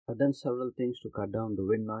I've done several things to cut down the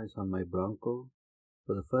wind noise on my Bronco.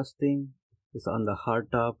 So the first thing is on the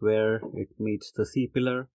hardtop where it meets the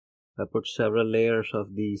C-pillar. I put several layers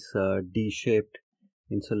of these D-shaped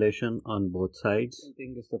insulation on both sides. The second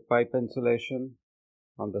thing is the pipe insulation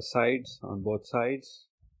on the sides, on both sides.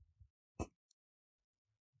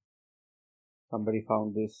 Somebody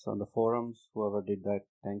found this on the forums. Whoever did that,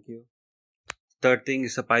 thank you. Third thing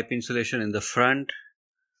is the pipe insulation in the front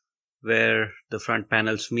where the front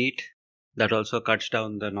panels meet. That also cuts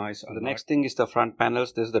down the noise. The next thing is the front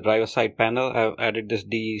panels. This is the driver side panel. I've added this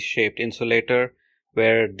D-shaped insulator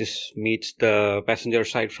where this meets the passenger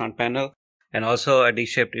side front panel, and also a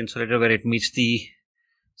D-shaped insulator where it meets the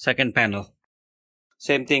second panel.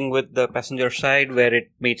 Same thing with the passenger side where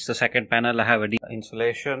it meets the second panel. I have a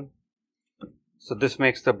D-insulation. So this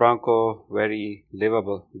makes the Bronco very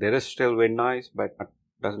livable. There is still wind noise, but it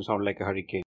doesn't sound like a hurricane.